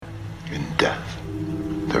In death,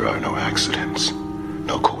 there are no accidents,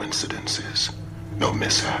 no coincidences, no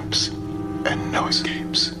mishaps, and no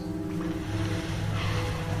escapes.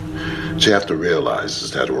 What you have to realize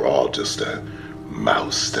is that we're all just a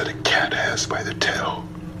mouse that a cat has by the tail.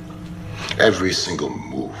 Every single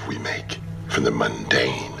move we make, from the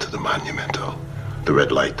mundane to the monumental, the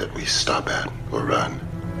red light that we stop at or run,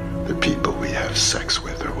 the people we have sex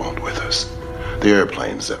with or won't with us, the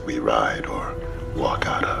airplanes that we ride or walk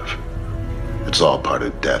out of. It's all part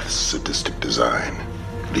of death's sadistic design,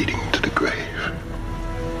 leading to the grave.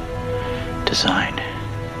 Design.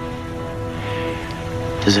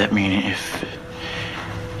 Does that mean if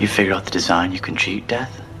you figure out the design, you can cheat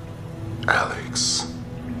death? Alex,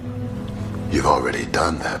 you've already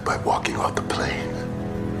done that by walking off the plane.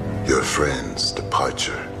 Your friend's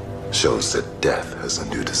departure shows that death has a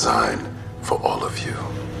new design for all of you.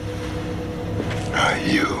 Now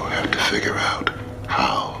you have to figure out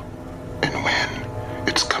how and when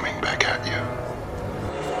it's coming back at you.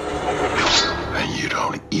 And you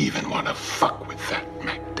don't even want to fuck with that,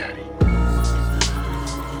 Mac Daddy.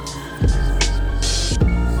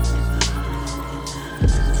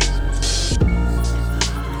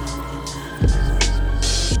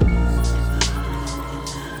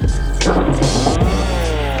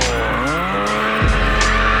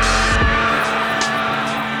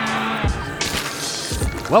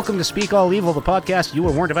 Welcome to Speak All Evil, the podcast you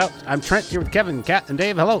were warned about. I'm Trent, here with Kevin, Kat, and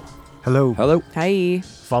Dave. Hello. Hello. Hello. Hi.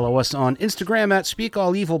 Follow us on Instagram at Speak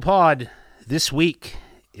All Evil Pod. This week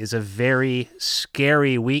is a very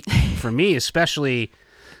scary week for me, especially.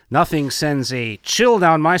 Nothing sends a chill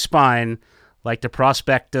down my spine like the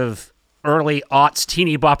prospect of early aughts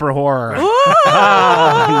teeny bopper horror. No.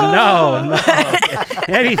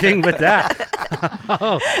 Anything but that.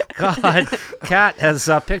 Oh, God. Kat has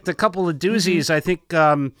picked a couple of doozies, I think,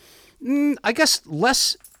 I guess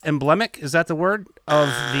less emblematic, is that the word, of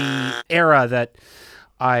the era that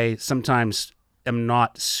I sometimes am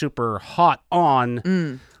not super hot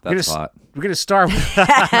on. That's hot. We're going to start with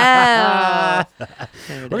we're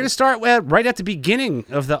going to start with right at the beginning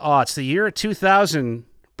of the aughts. The year 2000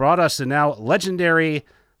 brought us the now legendary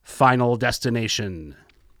Final Destination.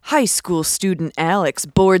 High school student Alex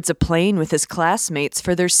boards a plane with his classmates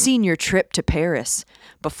for their senior trip to Paris.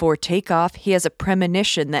 Before takeoff, he has a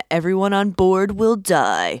premonition that everyone on board will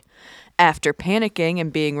die. After panicking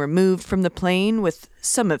and being removed from the plane with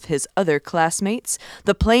some of his other classmates,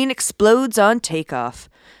 the plane explodes on takeoff.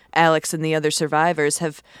 Alex and the other survivors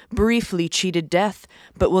have briefly cheated death,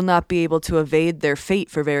 but will not be able to evade their fate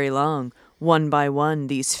for very long. One by one,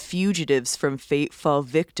 these fugitives from fate fall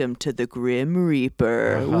victim to the Grim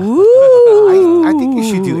Reaper. Woo! I think you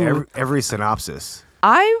should do every synopsis.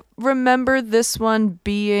 I remember this one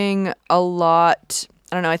being a lot,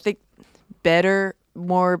 I don't know, I think better,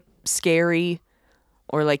 more scary,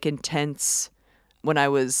 or like intense when I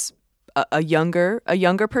was a younger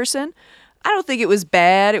person. I don't think it was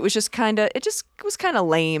bad. It was just it was kind of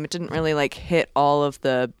lame. It didn't really like hit all of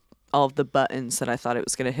the buttons that I thought it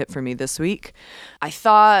was going to hit for me this week. I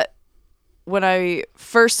thought when I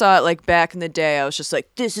first saw it, like back in the day, I was just like,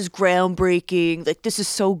 this is groundbreaking. Like, this is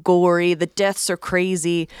so gory. The deaths are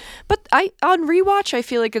crazy. But on rewatch, I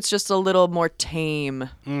feel like it's just a little more tame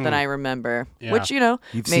than I remember. Yeah. Which,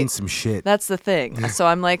 You've seen some shit. That's the thing. So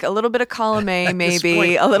I'm like a little bit of column A,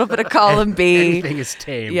 maybe a little bit of column B. Anything is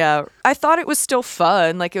tame. Yeah. I thought it was still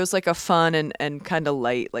fun. Like, it was like a fun and kind of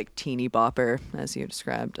light, like teeny bopper, as you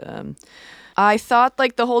described. I thought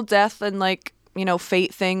like the whole death and like,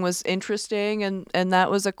 fate thing was interesting and that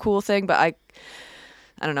was a cool thing, but I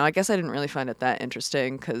don't know, I guess I didn't really find it that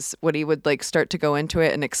interesting because when he would like start to go into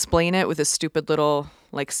it and explain it with his stupid little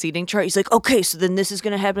like seating chart, he's like, okay, so then this is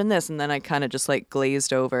going to happen this, and then I kind of just like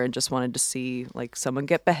glazed over and just wanted to see like someone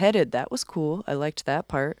get beheaded. That was cool. I liked that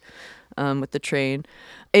part with the train.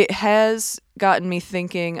 It has gotten me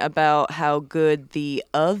thinking about how good the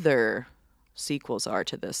other sequels are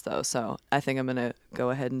to this though, so I think I'm gonna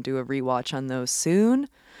go ahead and do a rewatch on those soon.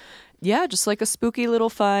 Yeah, just like a spooky little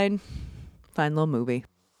fine little movie.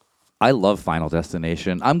 I love Final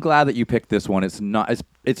Destination. I'm glad that you picked this one. It's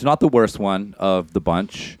not the worst one of the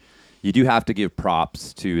bunch. You do have to give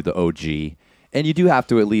props to the OG, and you do have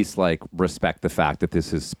to at least like respect the fact that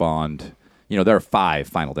this has spawned. There are 5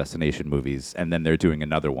 Final Destination movies, and then they're doing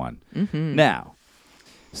another one now.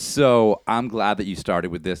 So I'm glad that you started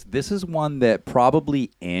with this. This is one that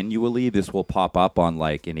probably annually this will pop up on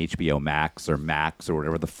like an HBO Max or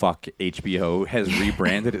whatever the fuck HBO has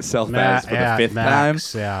rebranded itself as for the 5th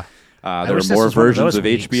Max, time. Yeah. There are more versions of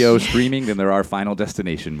HBO streaming than there are Final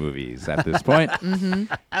Destination movies at this point.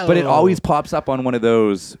 But it always pops up on one of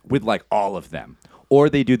those with like all of them. Or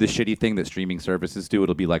they do the shitty thing that streaming services do.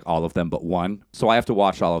 It'll be like all of them but one. So I have to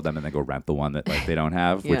watch all of them and then go rent the one that like they don't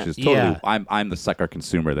have, which is totally. Yeah. I'm the sucker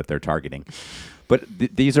consumer that they're targeting. But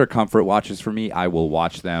these are comfort watches for me. I will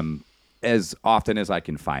watch them as often as I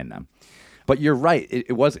can find them. But you're right.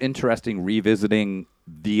 It was interesting revisiting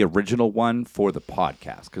the original one for the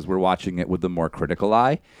podcast because we're watching it with a more critical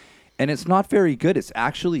eye. And it's not very good. It's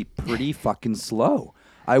actually pretty fucking slow.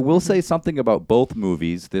 I will say something about both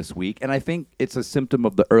movies this week, and I think it's a symptom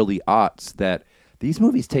of the early aughts that these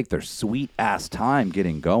movies take their sweet-ass time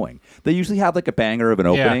getting going. They usually have like a banger of an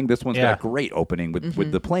opening. This one's got a great opening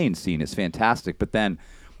with the plane scene. It's fantastic. But then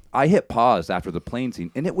I hit pause after the plane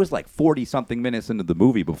scene, and it was like 40-something minutes into the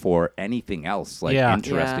movie before anything else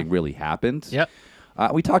interesting really happened. Yep.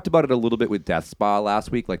 We talked about it a little bit with Death Spa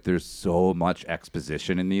last week. Like, there's so much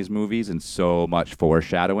exposition in these movies and so much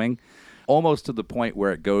foreshadowing. Almost to the point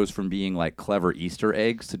where it goes from being like clever Easter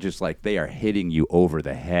eggs to just like they are hitting you over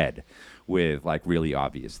the head with like really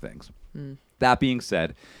obvious things. That being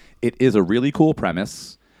said, it is a really cool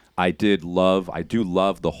premise. I do love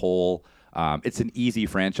the whole, it's an easy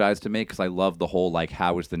franchise to make because I love the whole like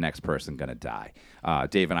how is the next person going to die?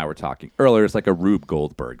 Dave and I were talking earlier, it's like a Rube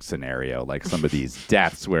Goldberg scenario, like some of these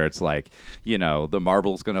deaths where it's like, you know, the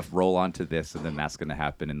marble's going to roll onto this and then that's going to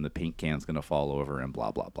happen and the paint can's going to fall over and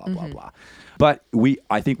blah, blah, blah, blah, blah. But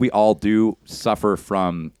I think we all do suffer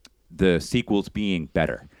from the sequels being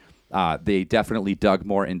better. They definitely dug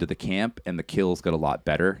more into the camp and the kills got a lot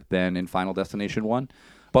better than in Final Destination 1.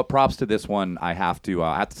 But props to this one. I have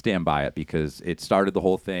to stand by it because it started the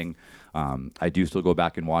whole thing. I do still go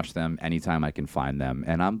back and watch them anytime I can find them,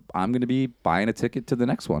 and I'm going to be buying a ticket to the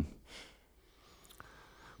next one.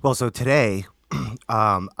 Well, so today,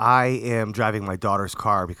 I am driving my daughter's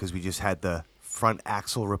car because we just had the front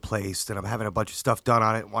axle replaced, and I'm having a bunch of stuff done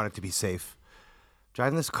on it and want it to be safe.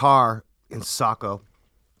 Driving this car in Saco,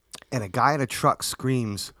 and a guy in a truck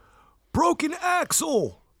screams, "Broken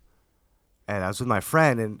axle!" And I was with my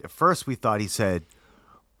friend, and at first we thought he said,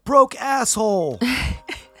 "Broke asshole."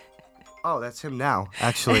 Oh, that's him now,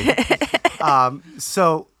 actually.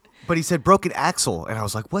 But he said broken axle, and I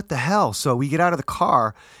was like, what the hell? So we get out of the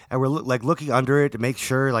car, and we're looking under it to make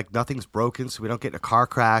sure like nothing's broken so we don't get in a car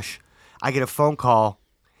crash. I get a phone call.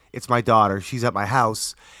 It's my daughter. She's at my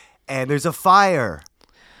house, and there's a fire.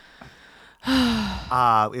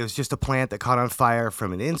 It was just a plant that caught on fire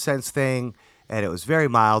from an incense thing, and it was very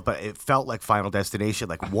mild, but it felt like Final Destination.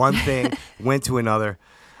 Like one thing went to another,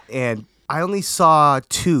 and I only saw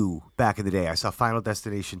 2 back in the day. I saw Final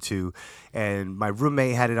Destination 2, and my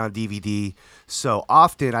roommate had it on DVD. So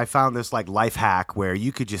often I found this like life hack where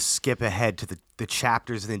you could just skip ahead to the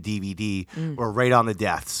chapters in the DVD or right on the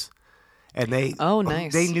deaths. And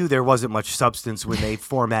nice. They knew there wasn't much substance when they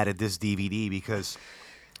formatted this DVD because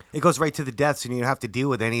it goes right to the deaths, and you don't have to deal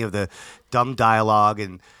with any of the dumb dialogue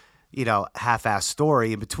and, you know, half-assed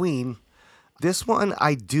story in between. This one,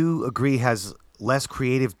 I do agree, has less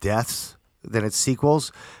creative deaths than its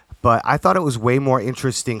sequels, but I thought it was way more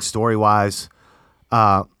interesting story-wise,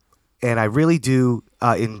 and I really do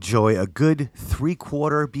enjoy a good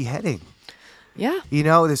 3/4 beheading. Yeah. You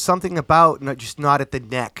know, there's something about not at the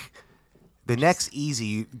neck. The neck's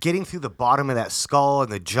easy. Getting through the bottom of that skull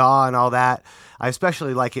and the jaw and all that. I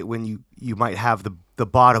especially like it when you might have the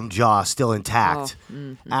bottom jaw still intact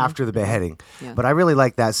after the beheading. Yeah. But I really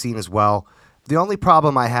like that scene as well. The only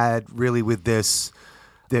problem I had really with this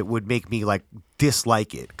that would make me like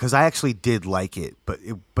dislike it, because I actually did like it, but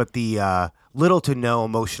the little to no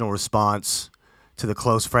emotional response to the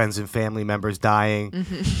close friends and family members dying.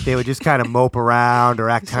 They would just kind of mope around or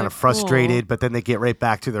act kind of frustrated, but then they get right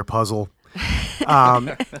back to their puzzle.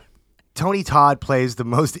 Tony Todd plays the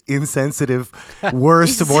most insensitive,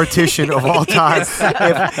 worst mortician of all time.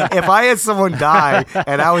 If I had someone die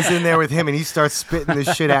and I was in there with him and he starts spitting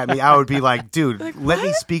this shit at me, I would be like, dude, let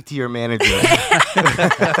me speak to your manager.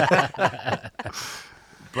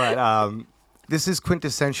 But this is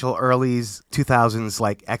quintessential early 2000s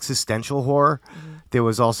like existential horror. There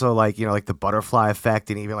was also like, you know, like the Butterfly Effect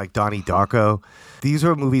and even like Donnie Darko. These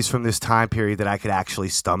are movies from this time period that I could actually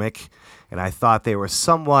stomach. And I thought they were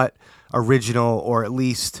somewhat original, or at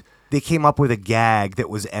least they came up with a gag that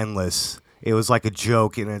was endless. It was like a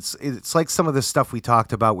joke, and it's like some of the stuff we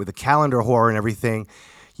talked about with the calendar horror and everything.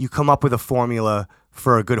 You come up with a formula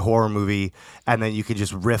for a good horror movie, and then you can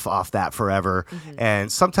just riff off that forever.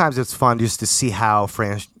 And sometimes it's fun just to see how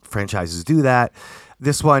franchises do that.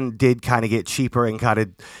 This one did kind of get cheaper and kind of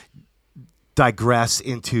digress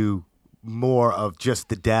into more of just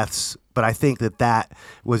the deaths, but I think that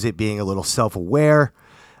was it being a little self-aware.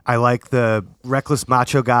 I like the reckless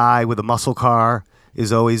macho guy with a muscle car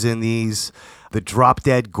is always in these. The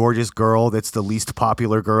drop-dead gorgeous girl that's the least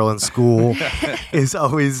popular girl in school is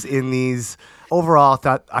always in these. Overall,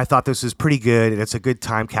 I thought this was pretty good, and it's a good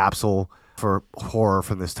time capsule for horror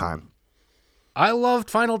from this time. I loved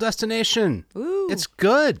Final Destination. Ooh. It's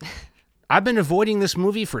good. I've been avoiding this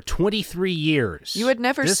movie for 23 years. You had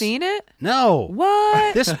never seen it? No.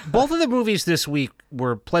 What? Both of the movies this week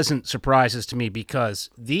were pleasant surprises to me because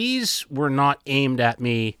these were not aimed at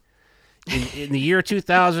me in the year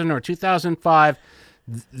 2000 or 2005.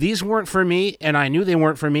 These weren't for me, and I knew they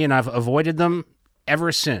weren't for me, and I've avoided them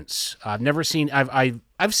ever since.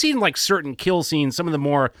 I've seen like certain kill scenes, some of the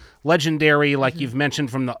more legendary, like you've mentioned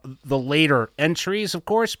from the later entries, of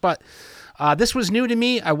course, but this was new to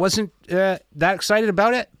me. I wasn't that excited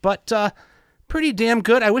about it, but pretty damn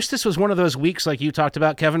good. I wish this was one of those weeks like you talked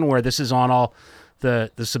about, Kevin, where this is on all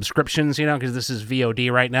the subscriptions, because this is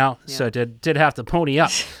VOD right now, so it did have to pony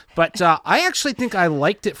up. But I actually think I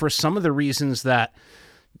liked it for some of the reasons that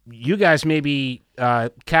you guys maybe,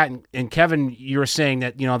 Kat and Kevin, you were saying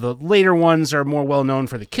that, the later ones are more well-known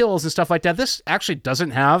for the kills and stuff like that. This actually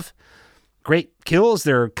doesn't have great kills.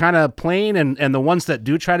 They're kind of plain, and the ones that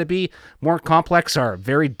do try to be more complex are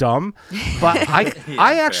very dumb. But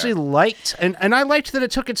I actually liked, and I liked that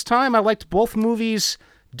it took its time. I liked both movies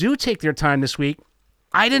do take their time this week.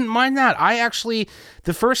 I didn't mind that.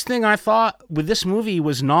 The first thing I thought with this movie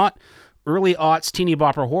was not early aughts teeny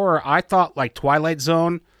bopper horror. I thought like Twilight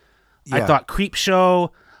Zone. Yeah. I thought Creep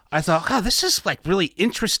Show. I thought, God, this is like really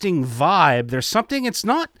interesting vibe. There's something, it's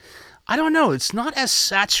not, I don't know, it's not as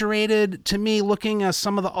saturated to me looking at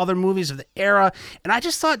some of the other movies of the era. And I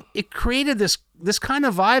just thought it created this kind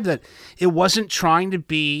of vibe that it wasn't trying to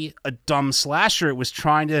be a dumb slasher. It was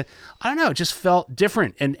trying to, I don't know, it just felt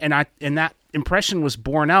different. And that impression was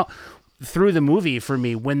borne out through the movie for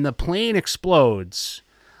me. When the plane explodes,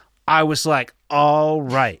 I was like, all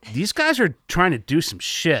right, these guys are trying to do some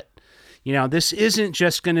shit. This isn't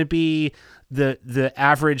just going to be the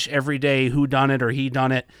average everyday whodunit or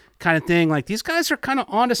he-done-it kind of thing. Like, these guys are kind of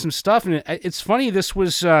onto some stuff. And it's funny, this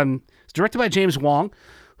was directed by James Wong,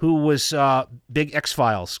 who was a big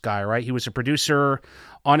X-Files guy, right? He was a producer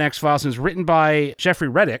on X-Files, and it was written by Jeffrey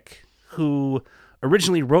Reddick, who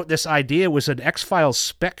originally wrote this idea. It was an X-Files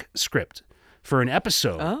spec script for an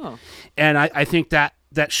episode. Oh. And I think that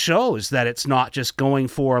shows that it's not just going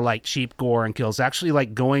for like cheap gore and kills, actually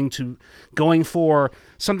like going for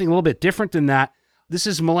something a little bit different than that. This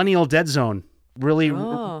is Millennial Dead Zone. Really,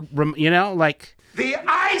 like the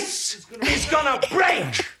ice is gonna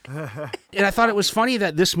break. And I thought it was funny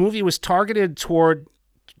that this movie was targeted toward,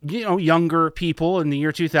 younger people in the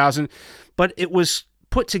year 2000, but it was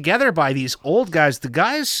put together by these old guys. The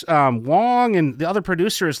guys, Wong and the other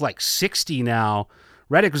producer is like 60 now.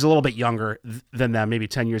 Reddick was a little bit younger than them, maybe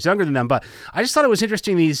 10 years younger than them. But I just thought it was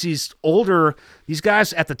interesting. These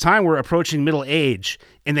guys at the time were approaching middle age,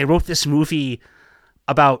 and they wrote this movie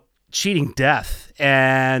about cheating death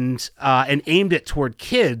and aimed it toward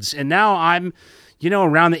kids. And now I'm,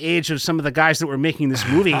 around the age of some of the guys that were making this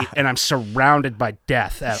movie, and I'm surrounded by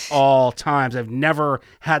death at all times. I've never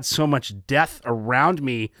had so much death around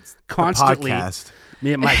me constantly.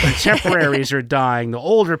 My contemporaries are dying. The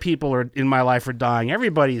older people in my life are dying.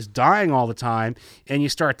 Everybody's dying all the time. And you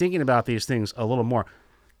start thinking about these things a little more.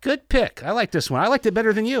 Good pick. I like this one. I liked it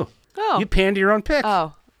better than you. Oh. You panned your own pick.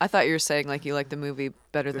 Oh, I thought you were saying like you liked the movie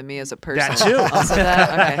better than me as a person. That too. Also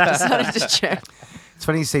that? Okay, just wanted to check. It's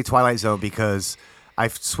funny you say Twilight Zone because I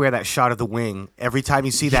swear that shot of the wing, every time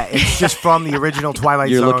you see that, it's just from the original Twilight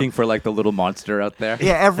Zone. You're looking for like the little monster out there?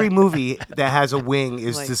 Yeah, every movie that has a wing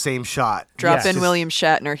is the same shot. Drop in William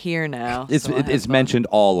Shatner here now. It's mentioned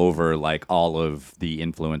all over, like all of the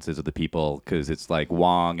influences of the people, because it's like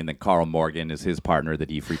Wong, and then Carl Morgan is his partner that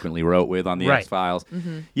he frequently wrote with on the X-Files.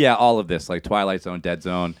 Mm-hmm. Yeah, all of this, like Twilight Zone, Dead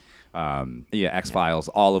Zone, X-Files,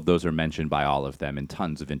 all of those are mentioned by all of them in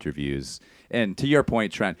tons of interviews. And to your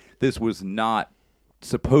point, Trent, this was not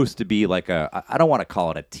supposed to be like I don't want to call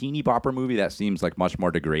it a teeny bopper movie. That seems like much more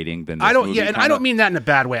degrading than this movie, and I don't mean that in a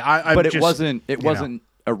bad way. It wasn't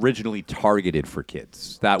originally targeted for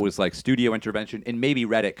kids. That was like studio intervention, and maybe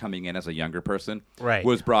Reddit coming in as a younger person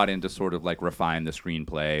was brought in to sort of like refine the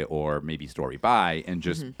screenplay or maybe story by and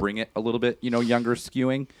just bring it a little bit, younger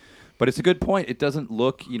skewing. But it's a good point. It doesn't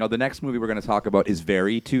look, the next movie we're going to talk about is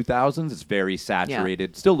very 2000s. It's very saturated.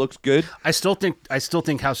 Yeah. Still looks good. I still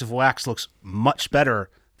think House of Wax looks much better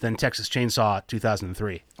than Texas Chainsaw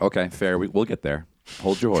 2003. Okay, fair. We'll get there.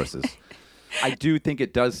 Hold your horses. I do think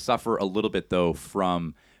it does suffer a little bit, though,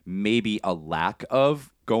 from maybe a lack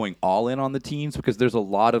of going all in on the teens, because there's a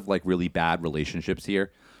lot of like really bad relationships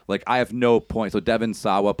here. Like, I have no point. So Devin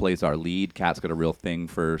Sawa plays our lead. Kat's got a real thing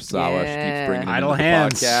for Sawa. She keeps bringing him Idle into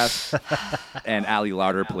hands. the podcast. And Ali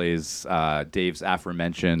Lauder plays Dave's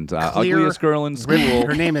aforementioned ugliest girl in school.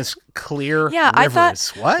 Her name is Clear Yeah, I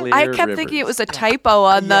Rivers. thought- What? Clear I kept Rivers. thinking it was a typo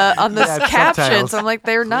on the Yeah, captions. subtitles. I'm like,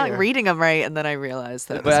 they're not Clear. reading them right, and then I realized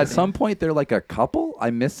that. But at some point, they're like a couple. I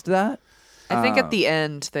missed that. I think at the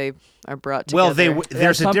end they are brought together. Well,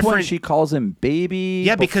 there's at a some different. point she calls him baby.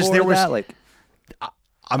 Yeah, because before there was- that, like.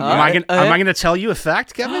 am I going to tell you a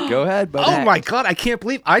fact, Kevin? Go ahead, buddy. Oh my God, I can't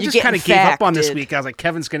believe I You just kind of getting gave up on this facted. week. I was like,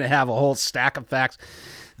 Kevin's going to have a whole stack of facts.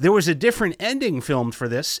 There was a different ending filmed for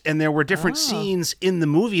this, and there were different scenes in the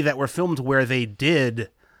movie that were filmed where they did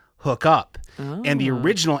hook up. And the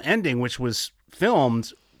original ending, which was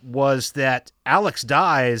filmed, was that Alex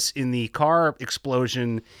dies in the car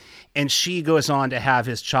explosion, and she goes on to have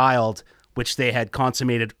his child, which they had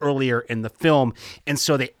consummated earlier in the film. And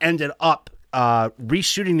so they ended up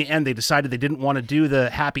reshooting the end. They decided they didn't want to do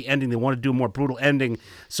the happy ending. They wanted to do a more brutal ending.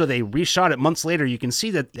 So they reshot it months later. You can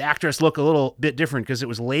see that the actress looked a little bit different because it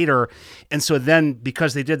was later. And so then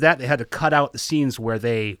because they did that, they had to cut out the scenes where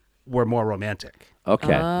they were more romantic.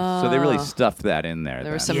 Okay, so they really stuffed that in there.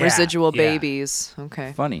 there were then. some Yeah, residual yeah. babies.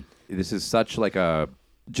 Okay. Funny. This is such like a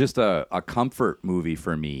comfort movie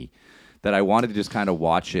for me that I wanted to just kind of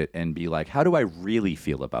watch it and be like, how do I really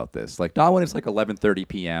feel about this? Like, not when it's like 11:30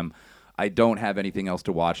 p.m. I don't have anything else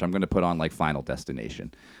to watch. I'm going to put on like Final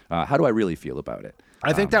Destination. How do I really feel about it?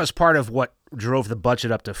 I think that was part of what drove the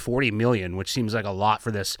budget up to $40 million, which seems like a lot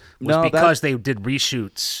for this, was No, because they did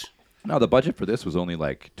reshoots. No, the budget for this was only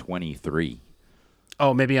like 23.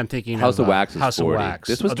 Oh, maybe I'm thinking House of Wax was House 40. of Wax.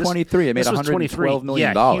 This was Oh, 23. It made this was 112 million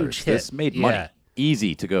Yeah, dollars. huge hit. This made money. Yeah.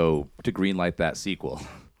 Easy to go to greenlight that sequel.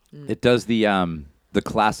 It does the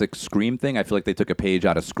classic Scream thing. I feel like they took a page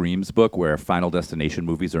out of Scream's book, where Final Destination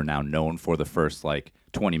movies are now known for the first like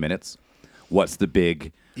 20 minutes. What's the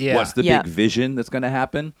big Yeah. big vision that's going to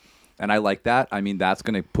happen? And I like that. I mean, that's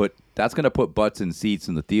going to put butts in seats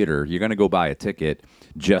in the theater. You're going to go buy a ticket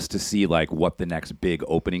just to see like what the next big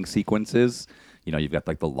opening sequence is. You know, you've got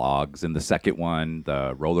like the logs in the second one,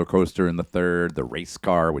 the roller coaster in the third, the race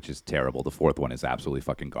car, which is terrible. The fourth one is absolutely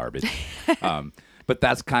fucking garbage. But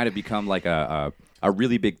that's kind of become like a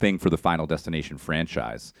really big thing for the Final Destination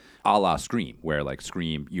franchise, a la Scream, where like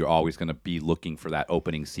Scream, you're always going to be looking for that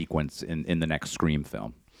opening sequence in the next Scream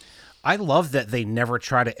film. I love that they never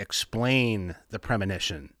try to explain the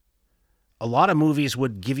premonition. A lot of movies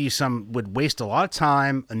would waste a lot of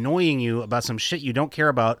time annoying you about some shit you don't care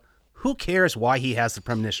about. Who cares why he has the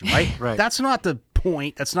premonition, right? Right. That's not the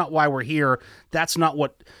point. That's not why we're here. That's not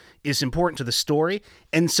what is important to the story.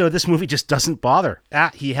 And so this movie just doesn't bother.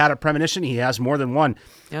 He had a premonition. He has more than one.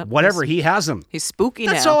 Yep. Whatever, he has them. He's spooky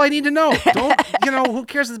That's now. all I need to know. Don't, who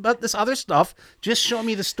cares about this other stuff? Just show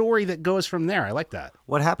me the story that goes from there. I like that.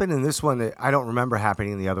 What happened in this one that I don't remember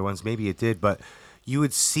happening in the other ones. Maybe it did, but you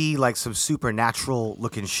would see like some supernatural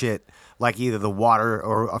looking shit, like either the water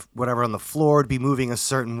or whatever on the floor would be moving a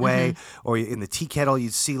certain way, or in the tea kettle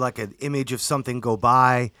you'd see like an image of something go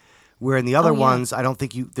by. Where in the other ones, I don't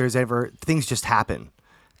think there's ever things just happen.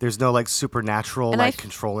 There's no like supernatural And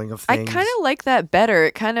controlling of I things. kind of like that better.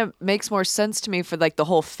 It kind of makes more sense to me for like the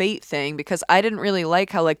whole fate thing, because I didn't really like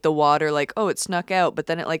how like the water, like, oh, it snuck out, but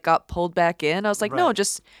then it like got pulled back in. I was like, no, Right.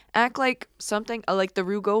 just act like something like the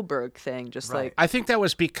Rue Goldberg thing. Just like, I think that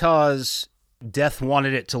was because Death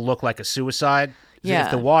wanted it to look like a suicide. Yeah.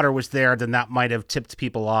 If the water was there, then that might have tipped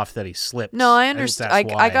people off that he slipped. no, I think understand.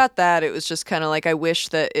 that's I why. got that. It was just kind of like, I wish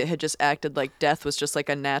that it had just acted like death was just like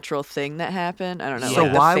a natural thing that happened. I don't know. So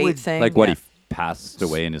like the why fate would- thing. Like what, Yeah. he passed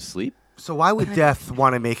away in his sleep? So why would Death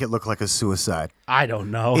want to make it look like a suicide? I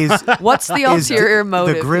don't know. Is What's the is ulterior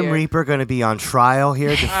motive the Grim here? Reaper going to be on trial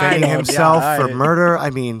here, defending don't- himself yeah, for murder?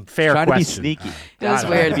 I mean, Fair Trying question. to be sneaky. It was I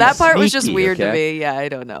don't weird. know. That part was just Sneaky, weird to okay? me. Yeah, I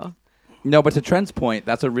don't know. No, but to Trent's point,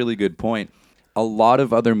 that's a really good point. A lot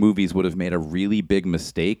of other movies would have made a really big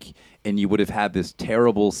mistake, and you would have had this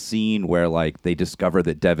terrible scene where, like, they discover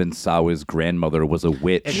that Devin Sawa's grandmother was a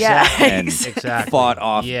witch Yeah, and exactly. fought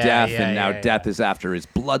off Yeah, death, yeah, and now yeah, death is after his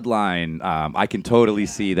bloodline. I can totally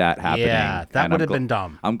see that happening. Yeah, that and would I'm have been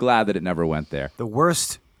dumb. I'm glad that it never went there. the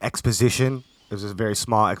worst exposition, this is a very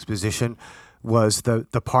small exposition, was the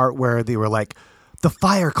part where they were like, the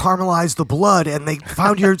fire caramelized the blood and they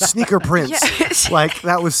found your sneaker prints. Like,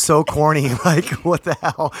 that was so corny. Like, what the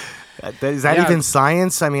hell? Is that Yeah. even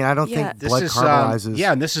science? I mean, I don't Yeah. think This blood is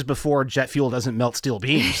caramelizes. and this is before jet fuel doesn't melt steel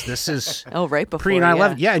beams. This is Oh, right before. pre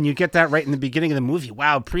 9/11. Yeah. Yeah, and you get that right in the beginning of the movie.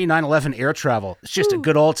 Wow, pre 9/11 air travel. It's just a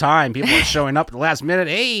good old time. People are showing up at the last minute.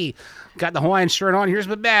 Hey, got the Hawaiian shirt on. Here's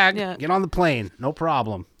my bag. Yeah. Get on the plane. No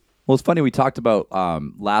problem. Well, it's funny. We talked about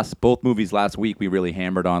both movies last week. We really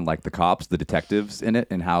hammered on like the cops, the detectives in it,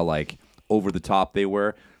 and how like over the top they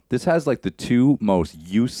were. This has like the two most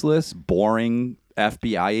useless, boring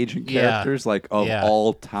FBI agent characters like of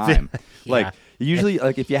all time. Like usually,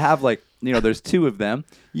 like if you have like there's two of them.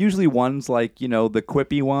 Usually one's like the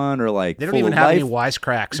quippy one or like they don't full even of have life. any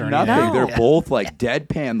wisecracks or Nothing. anything. They're both like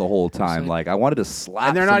deadpan the whole time. Like I wanted to slap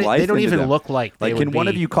And they're some not. life They don't into even them. look like. Like, can one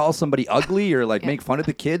of you call somebody ugly or like make fun of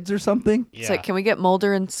the kids or something? It's like, can we get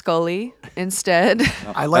Mulder and Scully instead?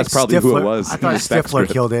 I like That's probably who it Stifler. was I in thought the spec Stifler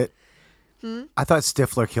script. killed it. I thought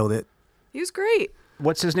Stifler killed it. He was great.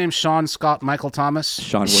 What's his name? Sean Scott Michael Thomas.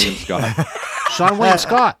 Sean William Scott. Sean William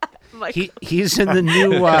Scott. He's in the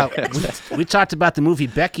new. We talked about the movie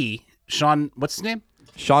Becky. Sean, what's his name?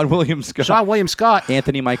 Sean William Scott. Sean William Scott.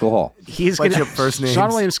 Anthony Michael Hall. He's Bunch gonna of first names. Sean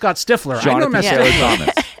William Scott Stifler. I know him Jonathan as Taylor Stifler.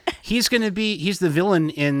 Thomas. He's the villain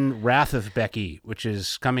in Wrath of Becky, which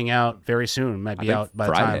is coming out very soon. Might be think out by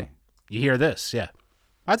the Friday. time you hear this. Yeah.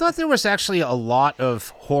 I thought there was actually a lot of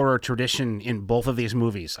horror tradition in both of these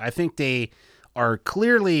movies. I think they are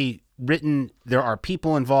clearly written. There are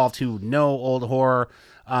people involved who know old horror.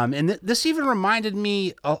 And this even reminded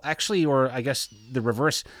me, actually, or I guess the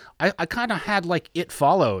reverse. I kind of had like It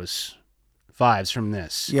Follows vibes from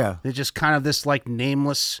this. Yeah. They're just kind of this like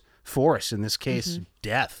nameless force, in this case,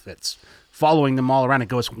 death, that's following them all around. It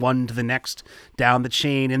goes one to the next down the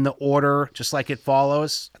chain in the order, just like It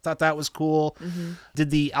Follows. I thought that was cool.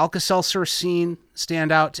 Did the Alka-Seltzer scene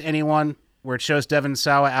stand out to anyone, where it shows Devon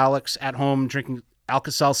Sawa Alex at home drinking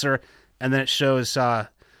Alka-Seltzer, and then it shows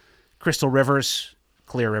Crystal Rivers,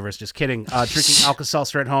 Clear Rivers, just kidding, drinking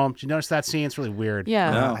Alka-Seltzer at home? Did you notice that scene? It's really weird.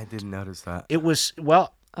 Yeah. No. I didn't notice that. It was,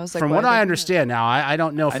 well, I was like, from why what are they I doing understand now, I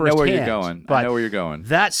don't know I firsthand. know where you're going. But I know where you're going.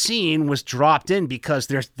 that scene was dropped in because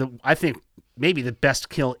I think maybe the best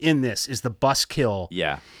kill in this is the bus kill.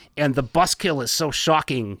 Yeah. And the bus kill is so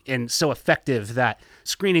shocking and so effective that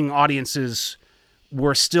screening audiences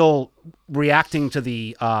were still reacting to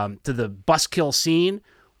the bus kill scene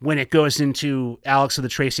when it goes into Alex with the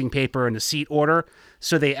tracing paper and the seat order.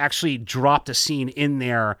 So they actually dropped a scene in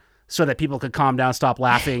there so that people could calm down, stop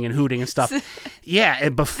laughing and hooting and stuff. Yeah,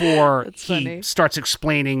 and before he funny. starts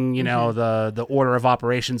explaining, the order of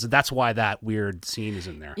operations. That's why that weird scene is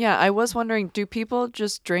in there. Yeah, I was wondering, do people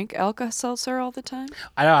just drink Alka-Seltzer all the time?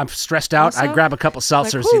 I'm stressed out. I Also? grab a couple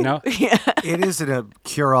seltzers, Like, you know? Yeah. It isn't a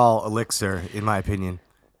cure-all elixir, in my opinion.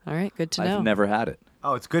 All right, good to know. I've never had it.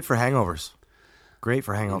 Oh, it's good for hangovers. Great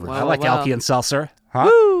for hangovers. I like wow. Alky and seltzer. Huh?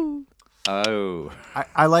 Oh.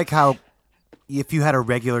 I like how if you had a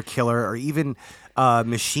regular killer or even a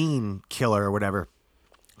machine killer or whatever,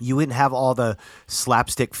 you wouldn't have all the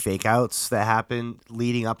slapstick fake outs that happen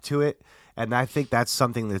leading up to it. And I think that's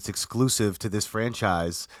something that's exclusive to this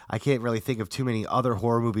franchise. I can't really think of too many other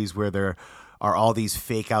horror movies where there are all these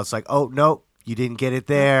fake outs like, oh, no, you didn't get it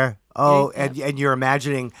there. Oh, and you're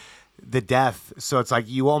imagining the death. So it's like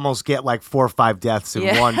you almost get like 4 or 5 deaths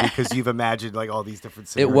in one because you've imagined like all these different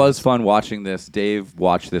It scenarios. was fun watching this. Dave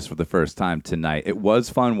watched this for the first time tonight. It was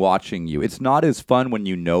fun watching you. It's not as fun when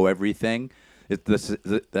you know everything.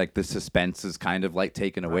 The suspense is kind of like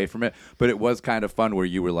taken away from it, but it was kind of fun where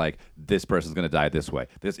you were like, "This person's gonna die this way."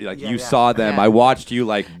 You saw them. Yeah. I watched you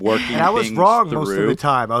like working. And I was things wrong through. most of the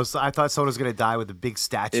time. I thought someone was going to die with a big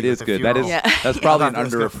statue. It is at the good. That is funeral. Yeah. that's probably an I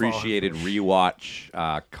thought that was gonna fall. underappreciated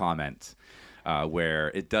rewatch comment. Where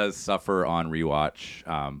it does suffer on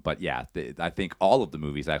rewatch, but yeah, I think all of the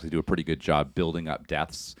movies actually do a pretty good job building up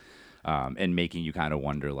deaths and making you kind of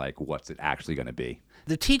wonder, like, what's it actually going to be?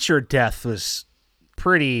 The teacher death was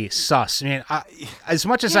pretty sus. I mean, as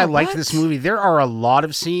much as I liked what? this movie, there are a lot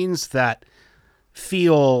of scenes that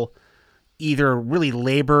feel either really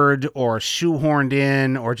labored or shoehorned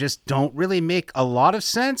in or just don't really make a lot of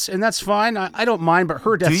sense, and that's fine. I don't mind, but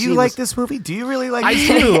her death Do you scene like was- this movie? Do you really like I this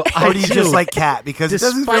do. movie? I Or do you do. just like Cat? Because it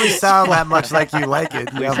doesn't really Despite- sound that much like you like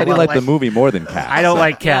it. You have How a do you lot like the movie more than Cat? I don't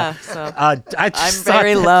like Cat. Yeah, so I I'm just thought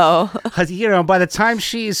very that- low. by the time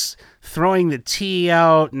she's throwing the tea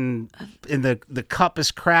out and the cup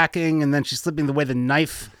is cracking and then she's slipping the way the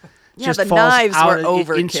knife Yeah, just the falls knives out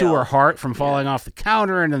were into overkill. her heart from falling off the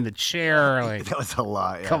counter and then the chair. Like, That was a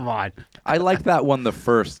lot. Yeah. come on. I like that one the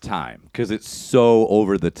first time because it's so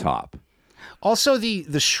over the top. Also,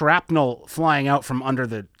 the shrapnel flying out from under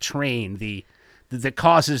the train, that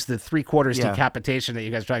causes the 3/4 Yeah. decapitation that you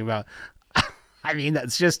guys are talking about. I mean,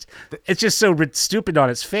 it's just so stupid on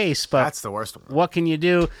its face. But That's the worst one. what can you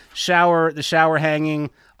do? The shower hanging.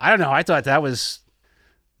 I don't know. I thought that was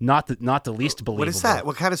not the least believable. What is that?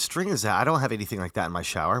 What kind of string is that? I don't have anything like that in my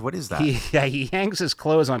shower. What is that? He hangs his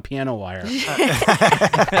clothes on piano wire.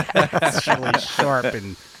 It's really sharp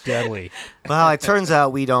and Deadly. Well, it turns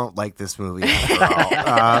out we don't like this movie after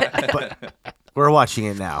all. But we're watching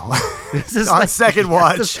it now. This is On second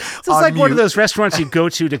watch. This is like one of those restaurants you go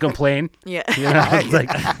to complain. Yeah. You know, it's like,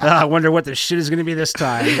 I wonder what the shit is going to be this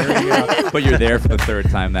time. There you go. But you're there for the third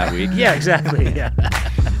time that week. Yeah, exactly. Yeah.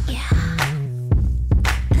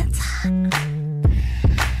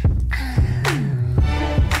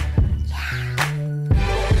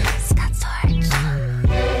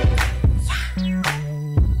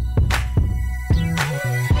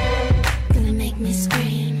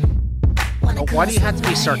 Why do you have to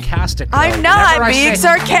be sarcastic? Though? I'm not being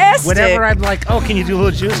sarcastic. Whenever I'm like, oh, can you do a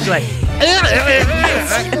little juice? You're like,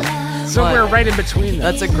 somewhere right in between them.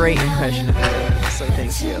 That's a great impression of her, so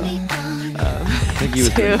thank you. I think you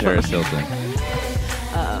was doing Paris Hilton.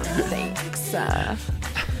 Thanks.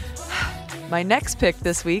 My next pick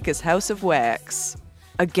this week is House of Wax.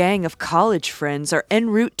 A gang of college friends are en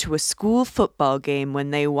route to a school football game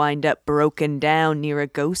when they wind up broken down near a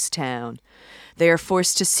ghost town. They are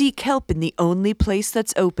forced to seek help in the only place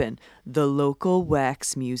that's open, the local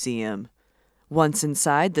wax museum. Once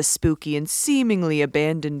inside the spooky and seemingly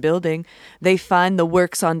abandoned building, they find the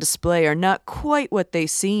works on display are not quite what they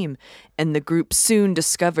seem, and the group soon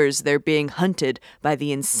discovers they're being hunted by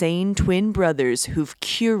the insane twin brothers who've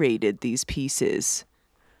curated these pieces.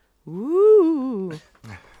 Woo!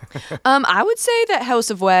 I would say that House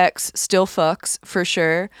of Wax still fucks, for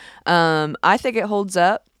sure. I think it holds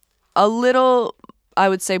up. A little, I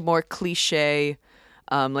would say, more cliche,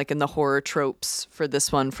 like in the horror tropes for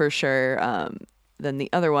this one, for sure, than the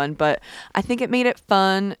other one. But I think it made it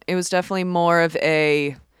fun. It was definitely more of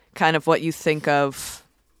a kind of what you think of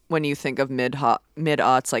when you think of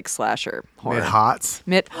mid-aughts, like slasher horror. Mid-hots?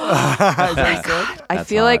 Very good. I That's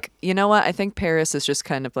feel hot. like, you know what? I think Paris is just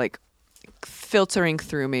kind of like filtering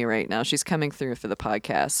through me right now. She's coming through for the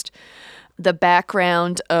podcast. The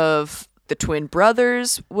background of the twin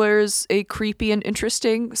brothers was a creepy and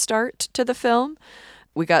interesting start to the film.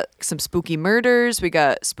 We got some spooky murders, we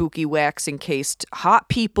got spooky wax-encased hot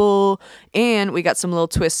people, and we got some little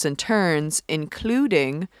twists and turns,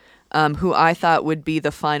 including who I thought would be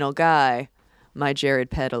the final guy, my Jared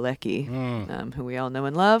Padalecki, who we all know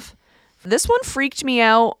and love. This one freaked me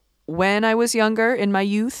out when I was younger, in my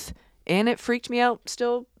youth, and it freaked me out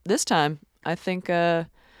still this time. I think the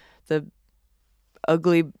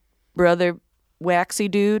ugly brother waxy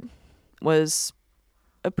dude was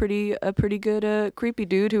a pretty good creepy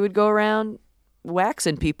dude who would go around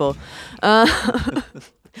waxing people. I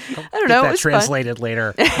don't know. Get It that was translated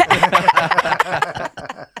later. fun.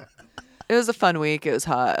 It was a fun week. It was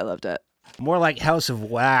hot. I loved it. More like House of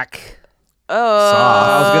Whack. Oh,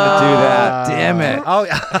 I was gonna do that. Damn it. Oh,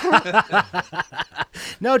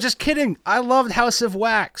 no, just kidding. I loved House of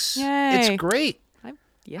Wax. Yay. It's great.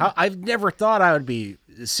 yeah. I've never thought I would be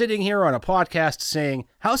sitting here on a podcast saying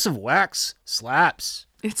House of Wax slaps.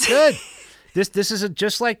 It's Good. This is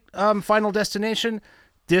just like Final Destination.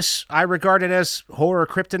 This I regarded as horror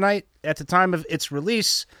kryptonite at the time of its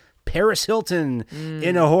release. Paris Hilton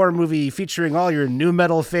in a horror movie featuring all your new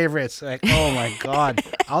metal favorites. Like, oh my God,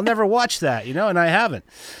 I'll never watch that, and I haven't.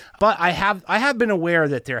 But I have been aware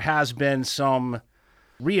that there has been some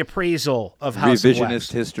reappraisal of House of Wax.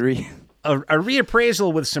 Revisionist history. A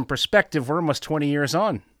reappraisal with some perspective. We're almost 20 years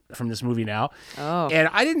on from this movie now. Oh. And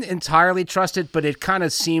I didn't entirely trust it, but it kind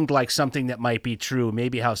of seemed like something that might be true.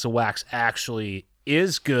 Maybe House of Wax actually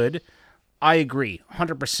is good. I agree,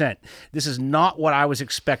 100%. This is not what I was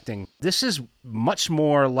expecting. This is much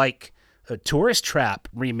more like a Tourist Trap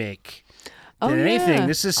remake than anything.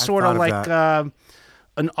 This is sort of like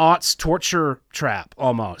an aughts torture trap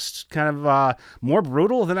almost. Kind of more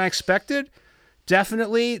brutal than I expected.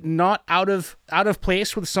 Definitely not out of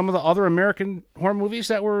place with some of the other American horror movies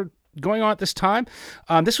that were going on at this time.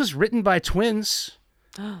 This was written by twins,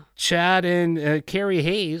 Chad and Carrie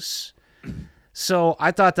Hayes. So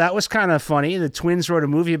I thought that was kind of funny. The twins wrote a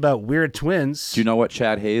movie about weird twins. Do you know what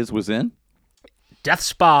Chad Hayes was in? Death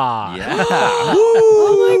Spa. Yeah.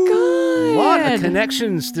 Oh my A God. lot of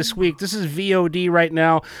connections this week. This is VOD right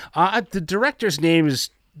now. The director's name is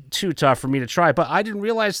too tough for me to try, but I didn't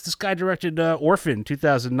realize this guy directed Orphan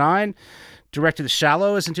 2009, directed The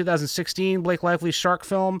Shallows in 2016, Blake Lively's shark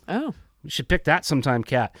film. Oh. You should pick that sometime,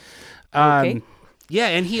 Kat. Okay. Yeah,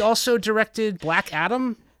 and he also directed Black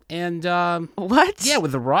Adam and What? yeah,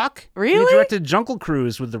 with The Rock. Really? He directed Jungle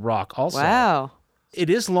Cruise with The Rock also. Wow. It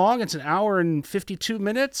is long. It's an hour and 52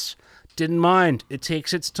 minutes. Didn't mind. It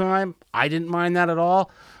takes its time. I didn't mind that at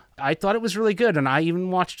all. I thought it was really good, and I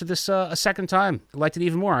even watched this a second time. I liked it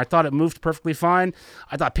even more. I thought it moved perfectly fine.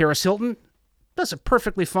 I thought Paris Hilton does a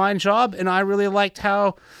perfectly fine job, and I really liked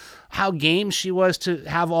how how game she was to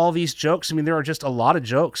have all these jokes. I mean, there are just a lot of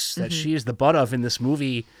jokes that she is the butt of in this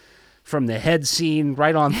movie, from the head scene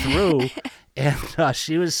right on through. And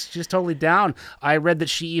she was just totally down. I read that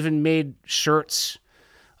she even made shirts.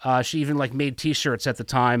 She even like made T-shirts at the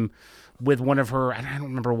time with one of her, I don't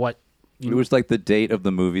remember what. It was like the date of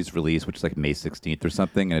the movie's release, which is like May 16th or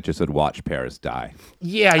something, and it just said "Watch Paris Die."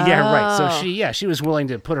 Yeah, right. So she was willing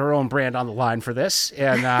to put her own brand on the line for this,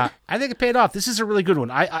 and I think it paid off. This is a really good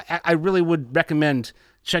one. I really would recommend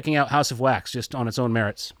checking out House of Wax just on its own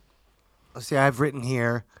merits. Let's see, I've written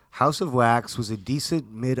here, House of Wax was a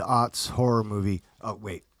decent mid-aughts horror movie. Oh,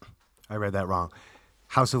 wait, I read that wrong.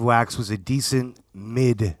 House of Wax was a decent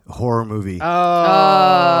mid-horror movie. That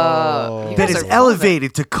is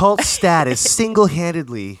elevated to cult status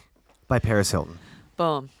single-handedly by Paris Hilton.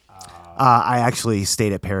 Boom. I actually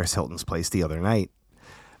stayed at Paris Hilton's place the other night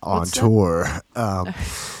on tour. The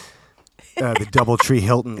Doubletree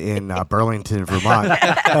Hilton in Burlington, Vermont.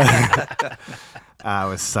 I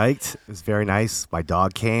was psyched. It was very nice. My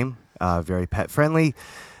dog came, very pet-friendly.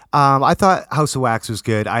 I thought House of Wax was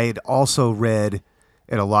good. I had also read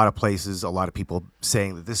in a lot of places, a lot of people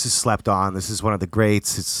saying that this is slept on. This is one of the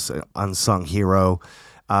greats. It's an unsung hero.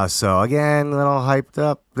 So again, a little hyped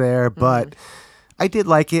up there, but I did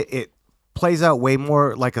like it. It plays out way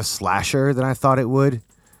more like a slasher than I thought it would.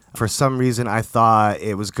 For some reason, I thought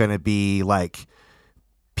it was going to be like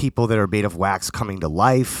people that are made of wax coming to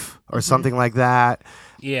life or something like that.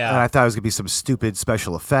 Yeah. And I thought it was going to be some stupid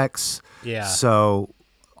special effects. Yeah. So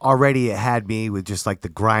already it had me with just like the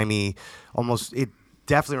grimy, almost, it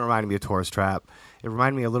definitely reminded me of Tourist Trap. It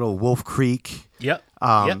reminded me a little Wolf Creek. Yep.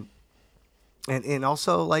 And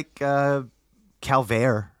also like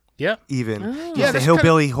Calvaire. Yep. Even. Yeah, the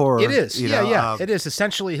hillbilly horror. It is. You Yeah, know, yeah. It is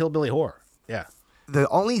essentially hillbilly horror. Yeah. The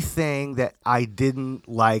only thing that I didn't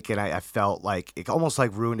like, and I felt like it almost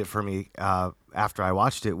like ruined it for me after I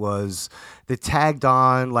watched it, was the tagged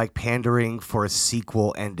on like pandering for a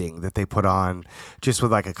sequel ending that they put on just with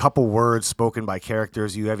like a couple words spoken by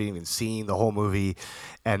characters you haven't even seen the whole movie.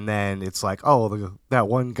 And then it's like, oh, that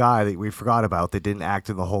one guy that we forgot about that didn't act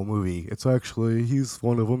in the whole movie. It's actually, he's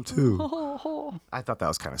one of them too. I thought that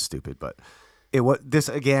was kind of stupid, but this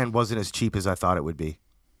again wasn't as cheap as I thought it would be.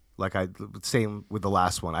 Like same with the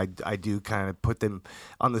last one. I do kind of put them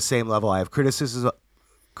on the same level. I have criticisms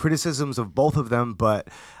of both of them, but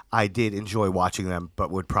I did enjoy watching them,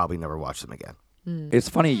 but would probably never watch them again. It's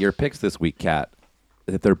funny, your picks this week, Kat,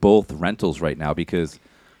 that they're both rentals right now, because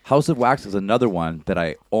House of Wax is another one that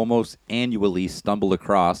I almost annually stumble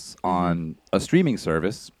across on a streaming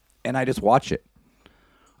service, and I just watch it.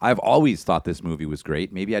 I've always thought this movie was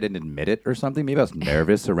great. Maybe I didn't admit it or something. Maybe I was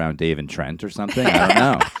nervous around Dave and Trent or something. I don't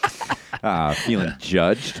know. Feeling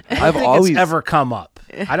judged. I don't think it's ever come up.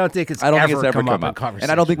 I don't think it's ever come up in conversation.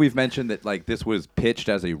 And I don't think we've mentioned that like this was pitched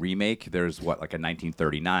as a remake. There's like a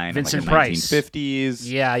 1939 Vincent and like a Price.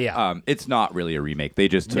 1950s. Yeah. It's not really a remake. They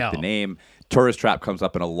just took the name. Tourist Trap comes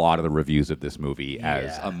up in a lot of the reviews of this movie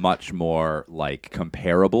as a much more like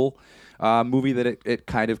comparable movie that it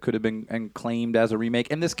kind of could have been claimed as a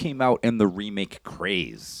remake. And this came out in the remake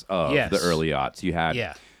craze of the early aughts. You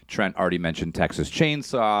had Trent already mentioned Texas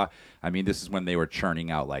Chainsaw. I mean, this is when they were churning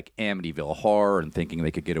out like Amityville Horror and thinking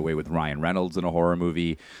they could get away with Ryan Reynolds in a horror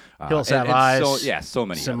movie. Hills Have Eyes. So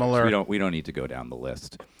many similar. Others. We don't need to go down the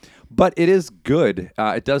list. But it is good.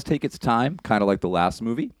 It does take its time, kind of like the last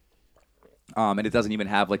movie. And it doesn't even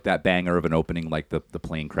have like that banger of an opening like the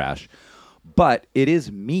plane crash. But it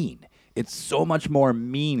is mean. It's so much more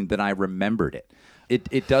mean than I remembered it.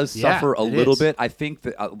 It does suffer a little bit. I think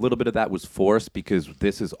that a little bit of that was forced because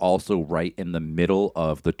this is also right in the middle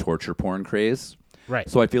of the torture porn craze. Right.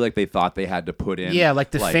 So I feel like they thought they had to put in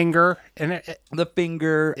like the finger and the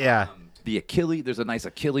finger. The Achilles. There's a nice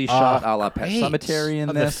Achilles shot a la Pet Cemetery in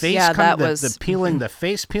this. The face that was the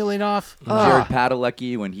face peeling off. Jared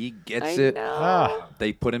Padalecki, when he gets I know.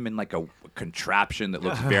 they put him in like a contraption that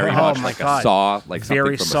looks very much like God. a saw, like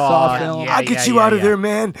Very something from Saw. a Saw film. Yeah. I'll get you out of there,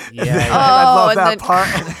 man. Yeah. I love and that then-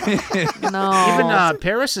 part. No. Even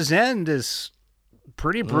Paris's End is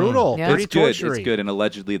pretty brutal, Yeah. pretty It's good. torturing. It's good. And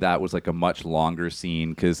allegedly that was like a much longer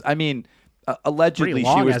scene because, I mean, allegedly Pretty she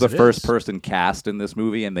long was as the it first is. person cast in this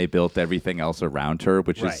movie and they built everything else around her,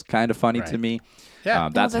 which is kind of funny to me. Yeah.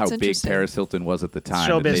 That's that's how big interesting. Paris Hilton was at the time.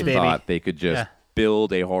 Showbiz, that they baby. thought they could just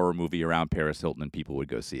build a horror movie around Paris Hilton and people would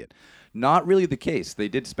go see it. Not really the case. They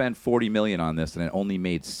did spend $40 million on this, and it only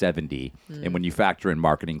made $70. And when you factor in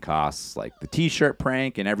marketing costs, like the T-shirt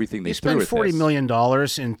prank and everything they You threw spent at $40 this, million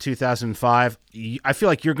in 2005. I feel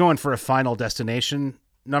like you're going for a Final Destination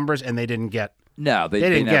numbers, and they didn't get. No, they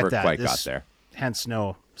didn't never get that. quite This got there. hence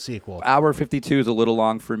no sequel. Hour 52 is a little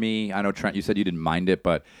long for me. I know, Trent, you said you didn't mind it,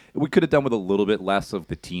 but we could have done with a little bit less of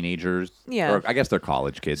the teenagers. Yeah. Or I guess they're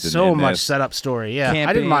college kids. So in much this. setup story. Yeah, Camping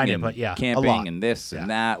I didn't mind it, and but yeah, a camping lot. and this and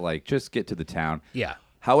that. Like, just get to the town. Yeah.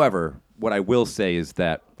 However, what I will say is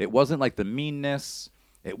that it wasn't like the meanness.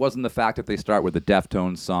 It wasn't the fact that they start with the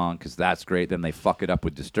Deftones song, because that's great. Then they fuck it up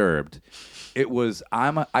with Disturbed. It was,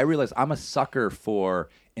 I realized I'm a sucker for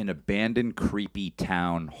an abandoned, creepy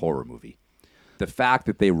town horror movie. The fact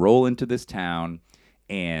that they roll into this town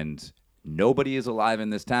and nobody is alive in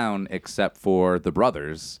this town except for the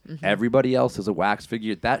brothers. Mm-hmm. Everybody else is a wax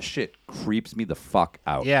figure. That shit creeps me the fuck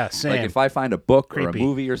out. Yeah, same. Like if I find a book or a Creepy.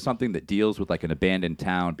 movie or something that deals with like an abandoned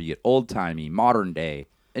town, be it old-timey, modern day,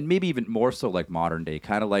 and maybe even more so like modern day,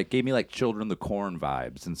 kind of like gave me like Children of the Corn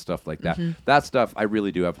vibes and stuff like that. Mm-hmm. That stuff, I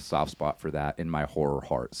really do have a soft spot for that in my horror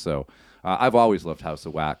heart. So I've always loved House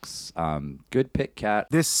of Wax. Good pick, Kat.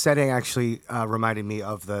 This setting actually reminded me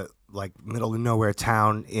of the like middle of nowhere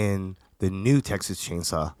town in the new Texas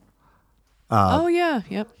Chainsaw. Oh yeah,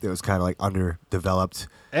 yep. It was kind of like underdeveloped.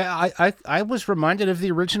 I was reminded of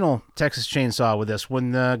the original Texas Chainsaw with this,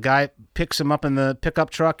 when the guy picks him up in the pickup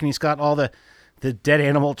truck and he's got all the dead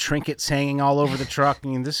animal trinkets hanging all over the truck. I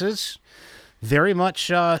mean, this is very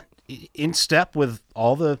much in step with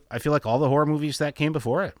I feel like all the horror movies that came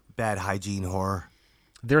before it. Bad hygiene horror.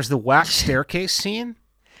 There's the wax staircase scene.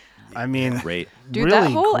 I mean, Great. Dude, really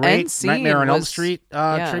that whole great end scene Nightmare on Elm was- Street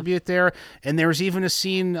yeah. tribute there. And there's even a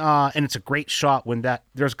scene, and it's a great shot when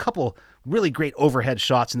there's a couple really great overhead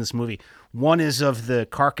shots in this movie. One is of the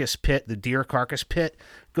carcass pit, the deer carcass pit.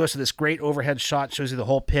 Goes to this great overhead shot, shows you the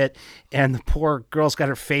whole pit, and the poor girl's got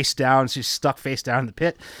her face down. She's stuck face down in the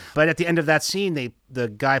pit. But at the end of that scene, the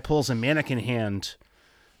guy pulls a mannequin hand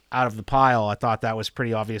out of the pile. I thought that was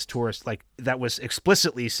pretty obvious tourist, like that was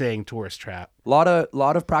explicitly saying tourist trap. Lot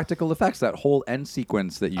of practical effects. That whole end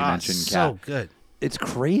sequence that you mentioned, so Kat. good. It's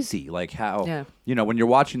crazy, like how Yeah. when you're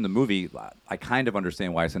watching the movie, I kind of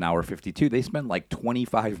understand why it's an hour 52. They spend like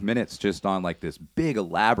 25 minutes just on like this big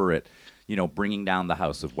elaborate, bringing down the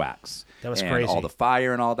House of Wax. That was and crazy. all the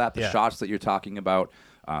fire and all that, the Yeah. shots that you're talking about.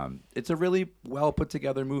 It's a really well put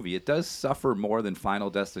together movie. It does suffer more than Final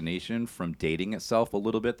Destination from dating itself a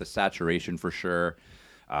little bit. The saturation for sure.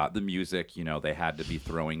 The music, they had to be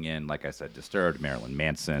throwing in, like I said, Disturbed, Marilyn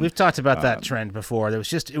Manson. We've talked about that trend before. It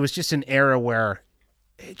was just an era where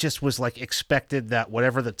it just was like expected that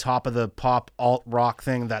whatever the top of the pop alt rock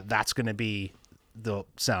thing, that's going to be the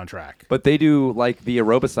soundtrack. But they do like the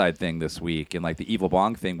Aerobicide thing this week and like the Evil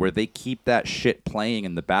Bong thing where they keep that shit playing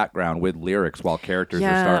in the background with lyrics while characters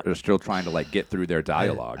are still trying to like get through their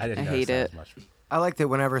dialogue. I didn't I notice hate that it. as much. I like that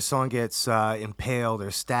whenever someone gets impaled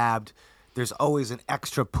or stabbed, there's always an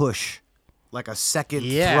extra push, like a second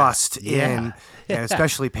thrust in, and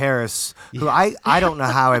especially Paris, who I don't know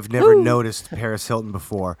how I've never noticed Paris Hilton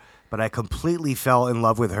before, but I completely fell in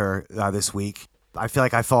love with her this week. I feel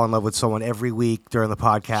like I fall in love with someone every week during the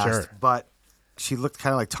podcast, Sure. but she looked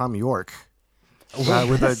kind of like Tom York with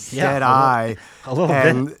a Yeah, dead eye. a little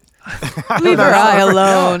and bit. Leave her eye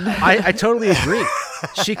alone. I totally agree.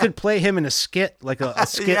 She could play him in a skit, like a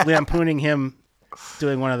skit lampooning him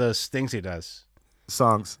doing one of those things he does.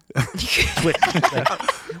 songs.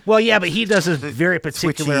 Well, yeah, but he does a very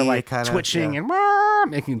particular Twitchy like kinda, twitching yeah.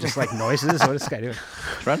 and making just like noises. What is this guy doing?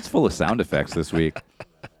 Trent's full of sound effects this week.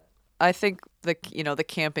 I think the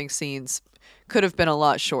camping scenes could have been a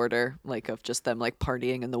lot shorter, like of just them like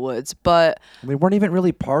partying in the woods. But They weren't even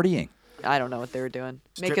really partying. I don't know what they were doing,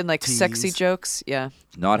 Strip making like sexy tease. jokes. Yeah,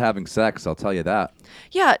 Not having sex, I'll tell you that.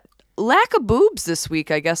 yeah. Lack of boobs this week,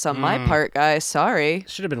 I guess, on my part, guys. Sorry.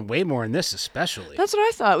 Should have been way more in this, especially. That's what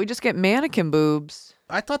I thought. We just get mannequin boobs.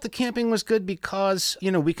 I thought the camping was good because,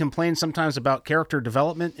 we complain sometimes about character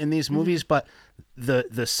development in these movies, but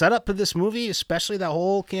the setup of this movie, especially that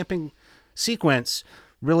whole camping sequence,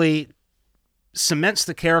 really cements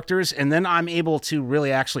the characters, and then I'm able to really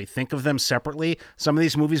actually think of them separately. Some of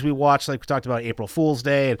these movies we watch, like we talked about April Fool's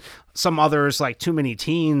Day, and some others like Too Many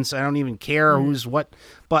Teens, I don't even care who's what.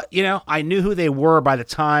 But, I knew who they were by the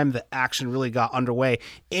time the action really got underway,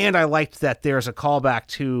 and I liked that there's a callback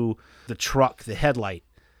to the truck, the headlight,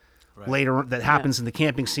 later that happens in the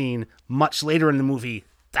camping scene much later in the movie.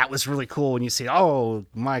 That was really cool when you see, oh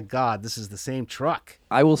my God, this is the same truck.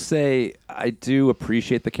 I will say I do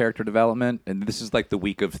appreciate the character development, and this is like the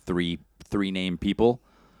week of three named people,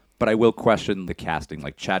 but I will question the casting,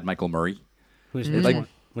 like Chad Michael Murray. Who's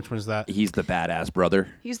which one is that? He's the badass brother.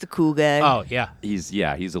 He's the cool guy. Oh, yeah. He's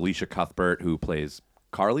Alicia Cuthbert, who plays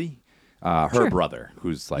Carly. her brother,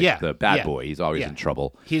 who's like Yeah, the bad yeah, boy. He's always yeah. in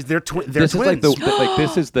trouble. They're This twins. is like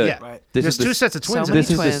this is the Yeah. this There's is the, two sets of twins. So in This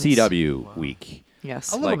it. many is the twins. CW week.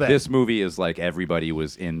 Yes. A little Like bit. this movie is like everybody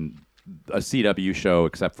was in a CW show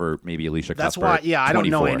except for maybe Alicia That's Cuthbert. why. Yeah, I don't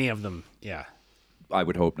know 24. any of them. Yeah. I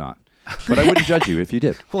would hope not, but I wouldn't judge you if you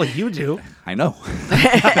did. Well, you do. I know.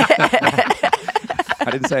 I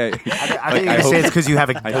didn't say. I think you hope- say it's because you have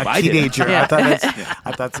a I hope I did. teenager. Yeah. I thought that's.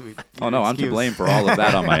 I thought. Oh no, I'm to blame for all of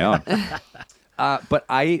that on my own. But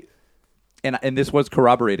and this was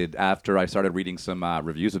corroborated after I started reading some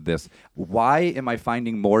reviews of this. Why am I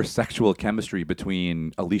finding more sexual chemistry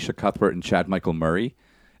between Alicia Cuthbert and Chad Michael Murray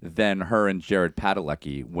than her and Jared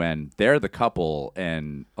Padalecki when they're the couple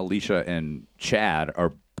and Alicia and Chad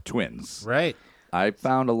are twins? Right. I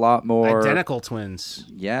found a lot more Identical twins.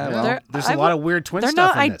 Yeah, Yeah. well, There's a lot of weird twin They're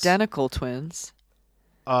stuff not in this. identical twins.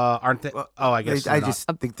 Aren't they? Oh, I guess I they're not. just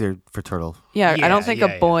think they're fraternal. Yeah, I don't Yeah, think yeah,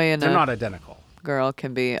 a boy yeah. and They're a not identical. girl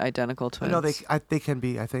can be identical twins. No, they can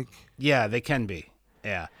be. I think. Yeah, they can be.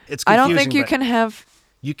 Yeah, it's. I don't confusing, think you but can have.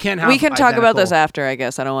 You can have. We can talk about this identical- after, I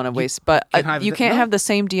guess. I don't want to waste, but can have you the- can't no. have the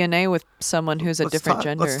same DNA with someone who's a Let's different talk,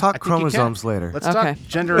 gender. Let's talk I think you can. chromosomes later. Let's Okay. talk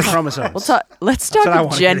gender and chromosomes. Let's what I talk wanna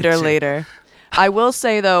get gender into. later. I will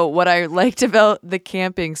say though, what I liked about the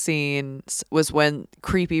camping scenes was when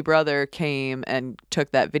creepy brother came and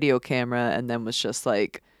took that video camera and then was just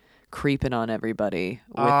like creeping on everybody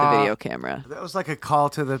with the video camera. That was like a call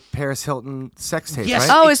to the Paris Hilton sex tape, Yes.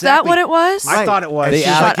 right? Oh, is that Exactly. what it was? I thought it was. And They she's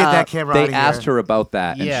asked- like, get Shut that up. camera they out of asked here. her about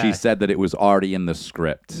that, and Yeah. she said that it was already in the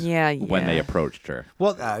script. Yeah, When they yeah. approached her.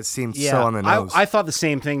 Well, It seemed yeah, so on the nose. I thought the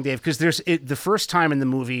same thing, Dave, because the first time in the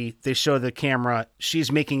movie they show the camera, she's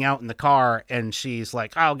making out in the car, and she's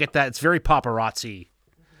like, "I'll get that." It's very paparazzi.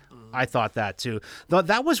 I thought that too. Though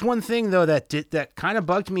that was one thing though that kind of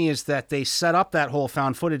bugged me is that they set up that whole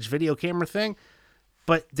found footage video camera thing,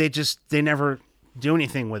 but they never do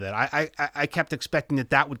anything with it. I kept expecting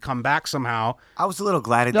that would come back somehow. I was a little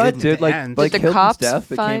glad it No, it didn't. did. Like, end. like Did the Hilton's cops death, it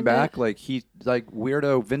came find back. it? Like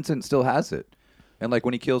weirdo Vincent still has it, and like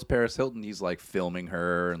when he kills Paris Hilton, he's like filming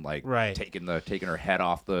her and like Right. taking her head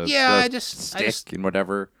off the Yeah, the I just- stick and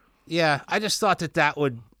whatever. Yeah, I just thought that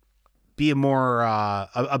would be a more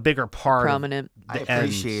a bigger part. Prominent. I the end.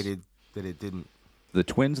 appreciated that it didn't. The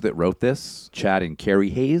twins that wrote this, Chad and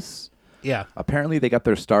Carrie Hayes, Yeah. apparently they got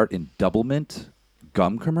their start in Double Mint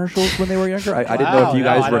gum commercials when they were younger. I didn't know if you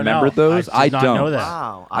Wow, guys I don't remembered know. those. I did not don't know that.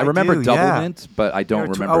 Wow. I remember do, Double yeah. Mint, but I don't They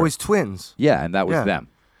were remember. always twins. Yeah, and that was Yeah. them.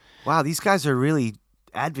 Wow, these guys are really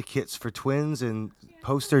advocates for twins and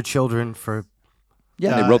poster children for.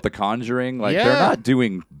 Yeah, they wrote The Conjuring. Like they're yeah. not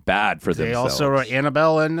doing bad for They themselves. also wrote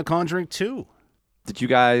Annabelle and The Conjuring 2. Did you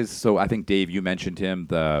guys? So I think Dave, you mentioned him.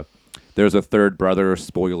 There's a third brother.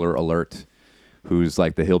 Spoiler alert. Who's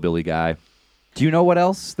like the hillbilly guy? Do you know what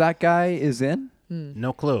else that guy is in?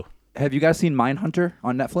 No clue. Have you guys seen Mindhunter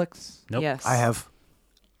on Netflix? Nope. Yes. I have.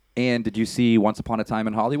 And did you see Once Upon a Time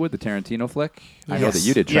in Hollywood, the Tarantino flick? I know that Yes.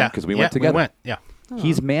 you did, Trent, because we went together. We went. Yeah.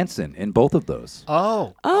 He's Manson in both of those.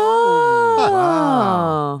 Oh.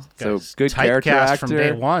 Oh. So Guys, good character typecast actor. from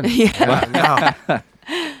day one. No.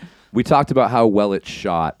 We talked about how well it's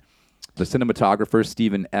shot. The cinematographer,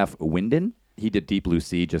 Stephen F. Winden, he did Deep Blue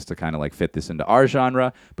Sea just to kind of like fit this into our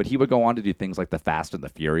genre, but he would go on to do things like the Fast and the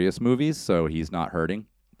Furious movies, so he's not hurting,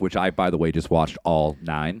 which I, by the way, just watched all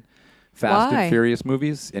 9 Fast Why? and Furious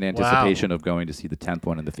movies in anticipation of going to see the 10th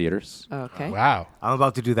one in the theaters. Okay. Wow. I'm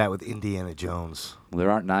about to do that with Indiana Jones. Well,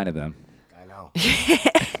 there aren't 9 of them. I know.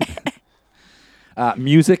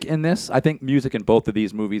 Music in this, I think music in both of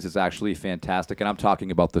these movies is actually fantastic, and I'm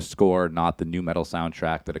talking about the score, not the new metal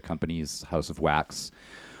soundtrack that accompanies House of Wax.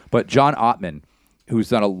 But John Ottman, who's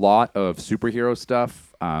done a lot of superhero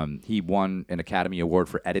stuff, he won an Academy Award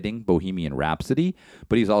for editing Bohemian Rhapsody,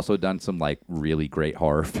 but he's also done some like really great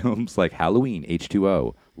horror films like Halloween,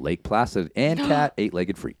 H2O, Lake Placid, and Cat,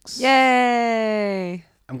 Eight-Legged Freaks. Yay.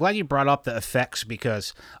 I'm glad you brought up the effects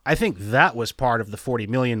because I think that was part of the 40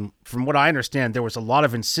 million. From what I understand, there was a lot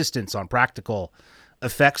of insistence on practical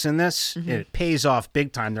effects in this. And it pays off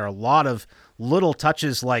big time. There are a lot of little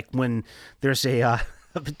touches, like when there's a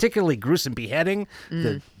particularly gruesome beheading,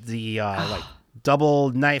 the like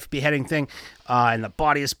double knife beheading thing, and the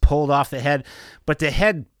body is pulled off the head, but the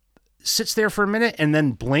head sits there for a minute and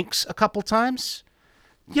then blinks a couple times.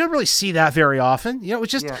 You don't really see that very often. You know, it was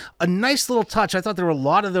just a nice little touch. I thought there were a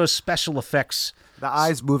lot of those special effects. The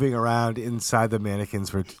eyes moving around inside the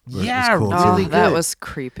mannequins were Yeah, was cool really too. good. That was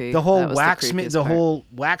creepy. The whole That was wax, creepiest the part. whole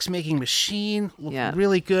wax making machine looked Yeah.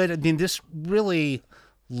 really good. I mean, this really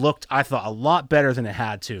looked, I thought, a lot better than it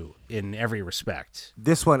had to in every respect.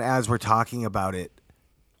 This one, as we're talking about it,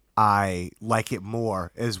 I like it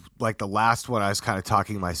more. Is like the last one I was kind of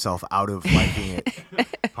talking myself out of liking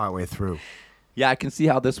it partway through. Yeah, I can see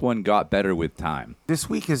how this one got better with time. This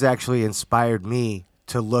week has actually inspired me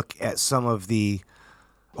to look at some of the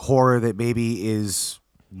horror that maybe is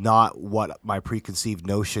not what my preconceived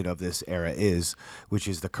notion of this era is, which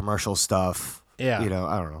is the commercial stuff. Yeah. You know,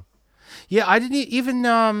 I don't know. Yeah, I didn't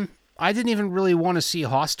even really want to see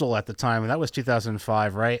Hostel at the time. That was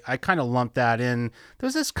 2005, right? I kind of lumped that in. There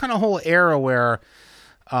was this kind of whole era where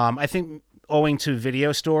I think owing to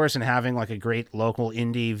video stores and having like a great local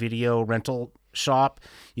indie video rental shop,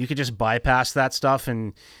 you could just bypass that stuff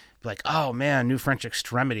and be like, oh man, New French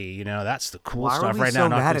Extremity, you know, that's the cool Why stuff are we right so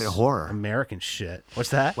now. mad Not at this horror? American shit.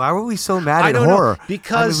 What's that? Why were we so mad I at don't know, horror?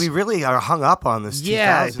 because- I mean, we really are hung up on this.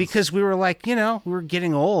 Yeah, 2000s. because we were like, you know, we were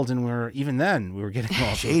getting old, and even then we were getting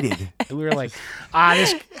old. Jaded. We were like,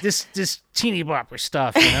 this teeny bopper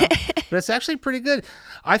stuff, you know. But it's actually pretty good.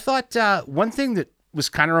 I thought one thing that was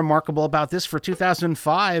kind of remarkable about this for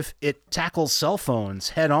 2005, it tackles cell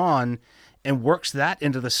phones head on and works that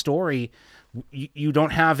into the story. You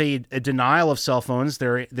don't have a denial of cell phones.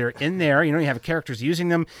 They're in there. You know, you have characters using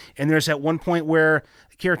them, and there's at one point where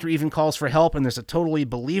the character even calls for help, and there's a totally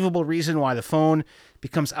believable reason why the phone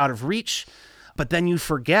becomes out of reach. But then you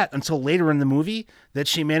forget until later in the movie that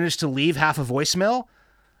she managed to leave half a voicemail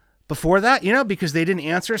before that, you know, because they didn't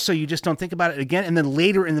answer, so you just don't think about it again. And then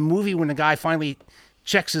later in the movie, when the guy finally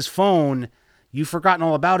checks his phone, you've forgotten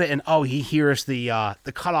all about it, and he hears the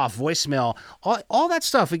cut-off voicemail. All that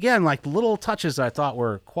stuff, again, like little touches I thought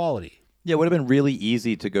were quality. Yeah, it would have been really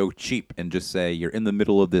easy to go cheap and just say you're in the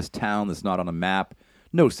middle of this town that's not on a map,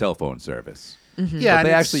 no cell phone service. Mm-hmm. Yeah, but they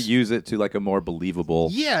and actually use it to like a more believable.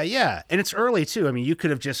 Yeah, and it's early too. I mean, you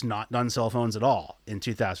could have just not done cell phones at all in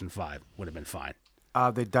 2005. Would have been fine.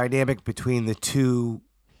 The dynamic between the two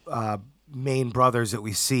main brothers that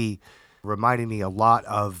we see reminded me a lot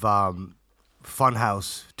of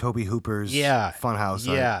Funhouse, Toby Hooper's Funhouse.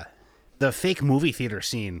 Yeah. The fake movie theater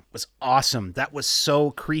scene was awesome. That was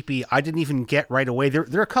so creepy. I didn't even get right away. There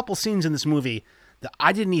are a couple scenes in this movie that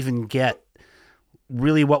I didn't even get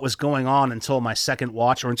really what was going on until my second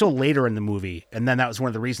watch or until later in the movie. And then that was one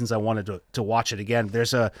of the reasons I wanted to watch it again.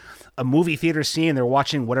 There's a movie theater scene. They're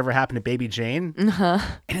watching Whatever Happened to Baby Jane. Uh-huh.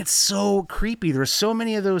 And it's so creepy. There's so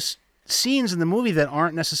many of those scenes in the movie that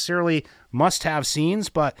aren't necessarily must-have scenes,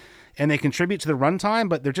 and they contribute to the runtime,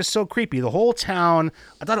 but they're just so creepy. The whole town,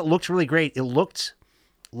 I thought it looked really great. It looked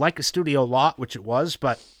like a studio lot, which it was,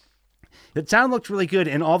 but the town looked really good,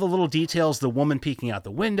 and all the little details, the woman peeking out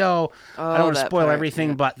the window. I don't want to spoil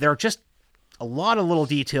everything, but there are just a lot of little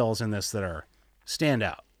details in this that stand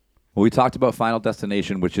out. Well, we talked about Final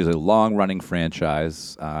Destination, which is a long-running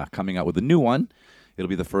franchise, coming out with a new one. It'll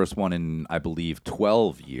be the first one in, I believe,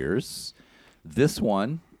 12 years. This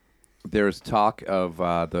one, there's talk of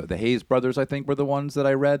the Hayes brothers, I think, were the ones that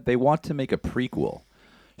I read. They want to make a prequel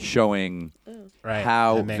showing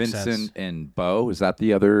how Vincent and Beau, is that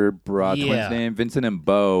the other twins' name? Vincent and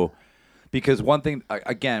Beau. Because one thing,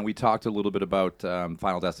 again, we talked a little bit about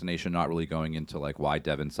Final Destination not really going into like why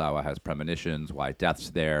Devon Sawa has premonitions, why Death's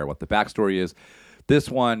there, what the backstory is. This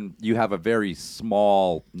one, you have a very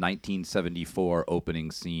small 1974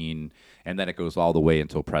 opening scene, and then it goes all the way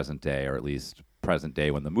until present day, or at least present day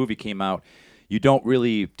when the movie came out. You don't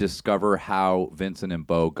really discover how Vincent and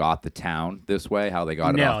Beau got the town this way, how they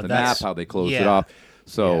got it off the map, how they closed it off.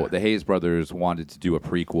 So the Hayes brothers wanted to do a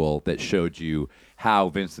prequel that showed you how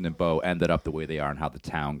Vincent and Beau ended up the way they are and how the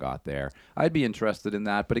town got there. I'd be interested in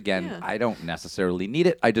that, but again, I don't necessarily need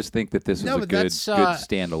it. I just think that this is a good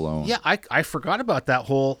standalone. Yeah, I forgot about that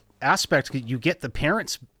whole aspect. You get the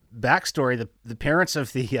parents' backstory, the parents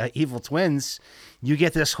of the evil twins. You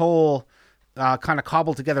get this whole kind of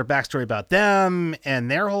cobbled together backstory about them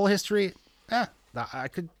and their whole history. I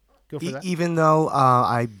could go for that. Even though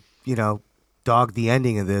I dogged the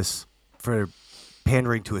ending of this for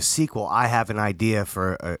pandering to a sequel, I have an idea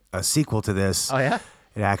for a sequel to this. Oh, yeah?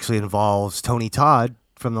 It actually involves Tony Todd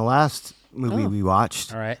from the last movie we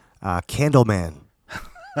watched. All right. Candleman.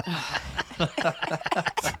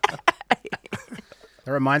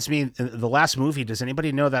 That reminds me, the last movie, does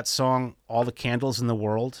anybody know that song, All the Candles in the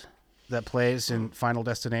World, that plays in Final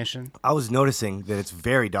Destination? I was noticing that it's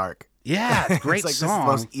very dark. Yeah, it's a great it's like song.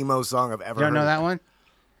 This is the most emo song I've ever heard. You don't know that one?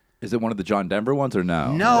 Is it one of the John Denver ones or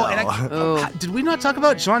no? No. And did we not talk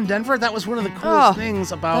about John Denver? That was one of the coolest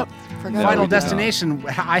things about Final Destination.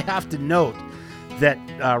 I have to note that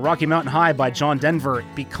Rocky Mountain High by John Denver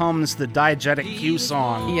becomes the diegetic cue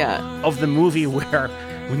song of the movie, where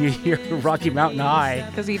when you hear Rocky Mountain High.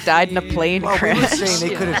 Because he died in a plane Well, we crash. were saying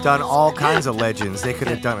they could have done all kinds of legends. They could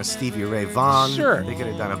have done a Stevie Ray Vaughan. Sure. They could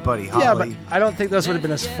have done a Buddy Holly. Yeah, but I don't think those would have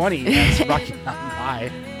been as funny as Rocky Mountain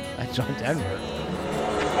High by John Denver.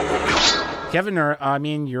 Kevin, I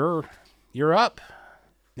mean, you're up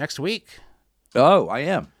next week. Oh, I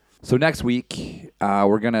am. So next week,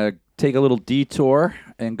 we're going to take a little detour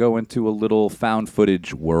and go into a little found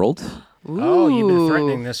footage world. Oh, you've been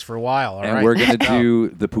threatening this for a while. All and right. we're going to do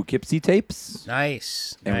the Poughkeepsie tapes.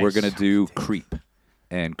 Nice. And we're going to do Creep.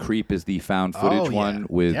 And Creep is the found footage one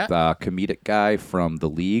with comedic guy from The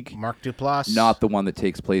League. Mark Duplass. Not the one that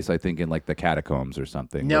takes place, I think, in like the catacombs or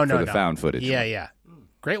something. No, like no, for the found footage. Yeah, one. yeah.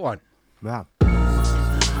 Great one. Yeah.